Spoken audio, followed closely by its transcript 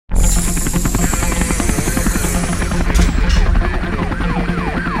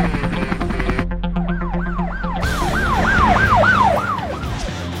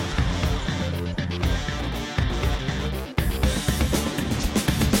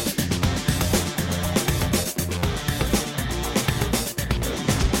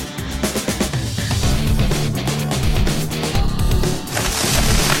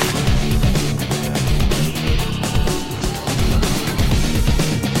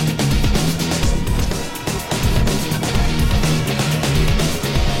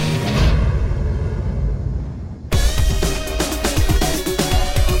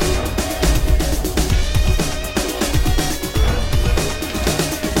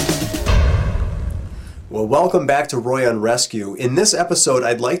Well, welcome back to Roy on Rescue. In this episode,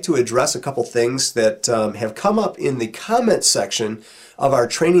 I'd like to address a couple things that have come up in the comment section of our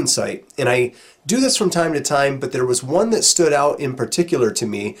training site. And I do this from time to time, but there was one that stood out in particular to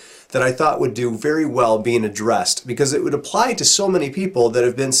me that I thought would do very well being addressed because it would apply to so many people that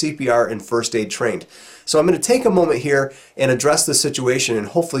have been CPR and first aid trained. So I'm going to take a moment here and address the situation, and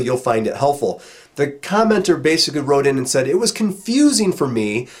hopefully you'll find it helpful. The commenter basically wrote in and said, it was confusing for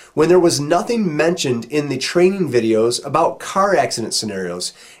me when there was nothing mentioned in the training videos about car accident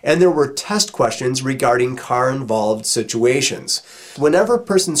scenarios, and there were test questions regarding car-involved situations. Whenever a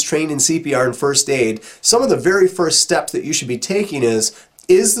person's trained in CPR and first aid, some of the very first steps that you should be taking is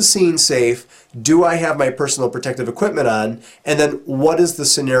the scene safe? Do I have my personal protective equipment on? And then what does the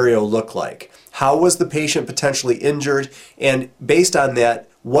scenario look like? How was the patient potentially injured? And based on that,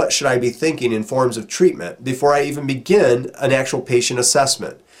 what should I be thinking in forms of treatment before I even begin an actual patient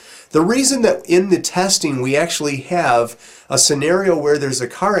assessment? The reason that in the testing we actually have a scenario where there's a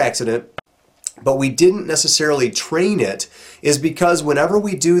car accident, but we didn't necessarily train it, is because whenever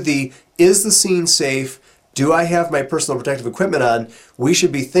we do is the scene safe? Do I have my personal protective equipment on? We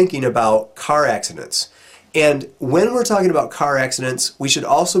should be thinking about car accidents. And when we're talking about car accidents, we should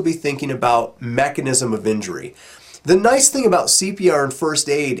also be thinking about mechanism of injury. The nice thing about CPR and first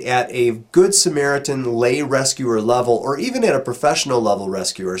aid at a Good Samaritan lay rescuer level, or even at a professional level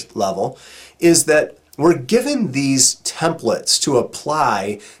rescuer level, is that we're given these templates to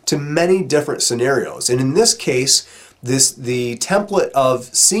apply to many different scenarios. And in this case, the template of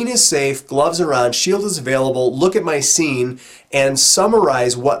scene is safe, gloves are on, shield is available, look at my scene, and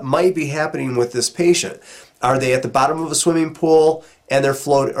summarize what might be happening with this patient. Are they at the bottom of a swimming pool and they're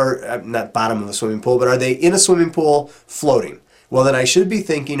floating, or not bottom of a swimming pool, but are they in a swimming pool floating? Well, then I should be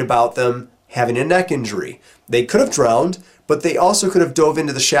thinking about them having a neck injury. They could have drowned, but they also could have dove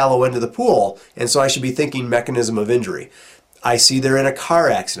into the shallow end of the pool, and so I should be thinking mechanism of injury. I see they're in a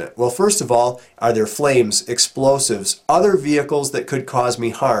car accident. Well, first of all, are there flames, explosives, other vehicles that could cause me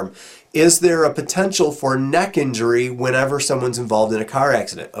harm? Is there a potential for neck injury whenever someone's involved in a car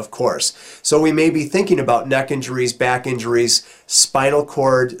accident? Of course. So we may be thinking about neck injuries, back injuries, spinal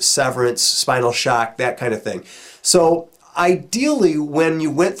cord severance, spinal shock, that kind of thing. So ideally, when you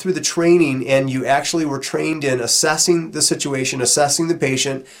went through the training and you actually were trained in assessing the situation, assessing the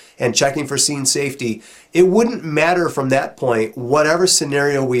patient, and checking for scene safety, it wouldn't matter from that point whatever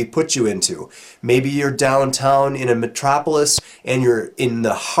scenario we put you into. Maybe you're downtown in a metropolis and you're in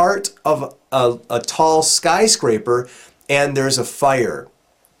the heart of a tall skyscraper and there's a fire.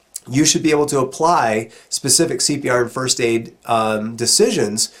 You should be able to apply specific CPR and first aid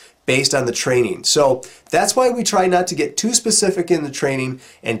decisions based on the training. So that's why we try not to get too specific in the training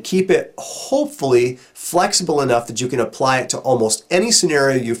and keep it hopefully flexible enough that you can apply it to almost any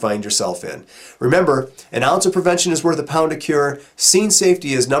scenario you find yourself in. Remember, an ounce of prevention is worth a pound of cure. Scene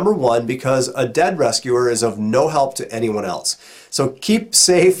safety is number one because a dead rescuer is of no help to anyone else. So keep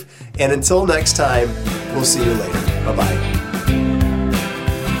safe, and until next time, we'll see you later. Bye-bye.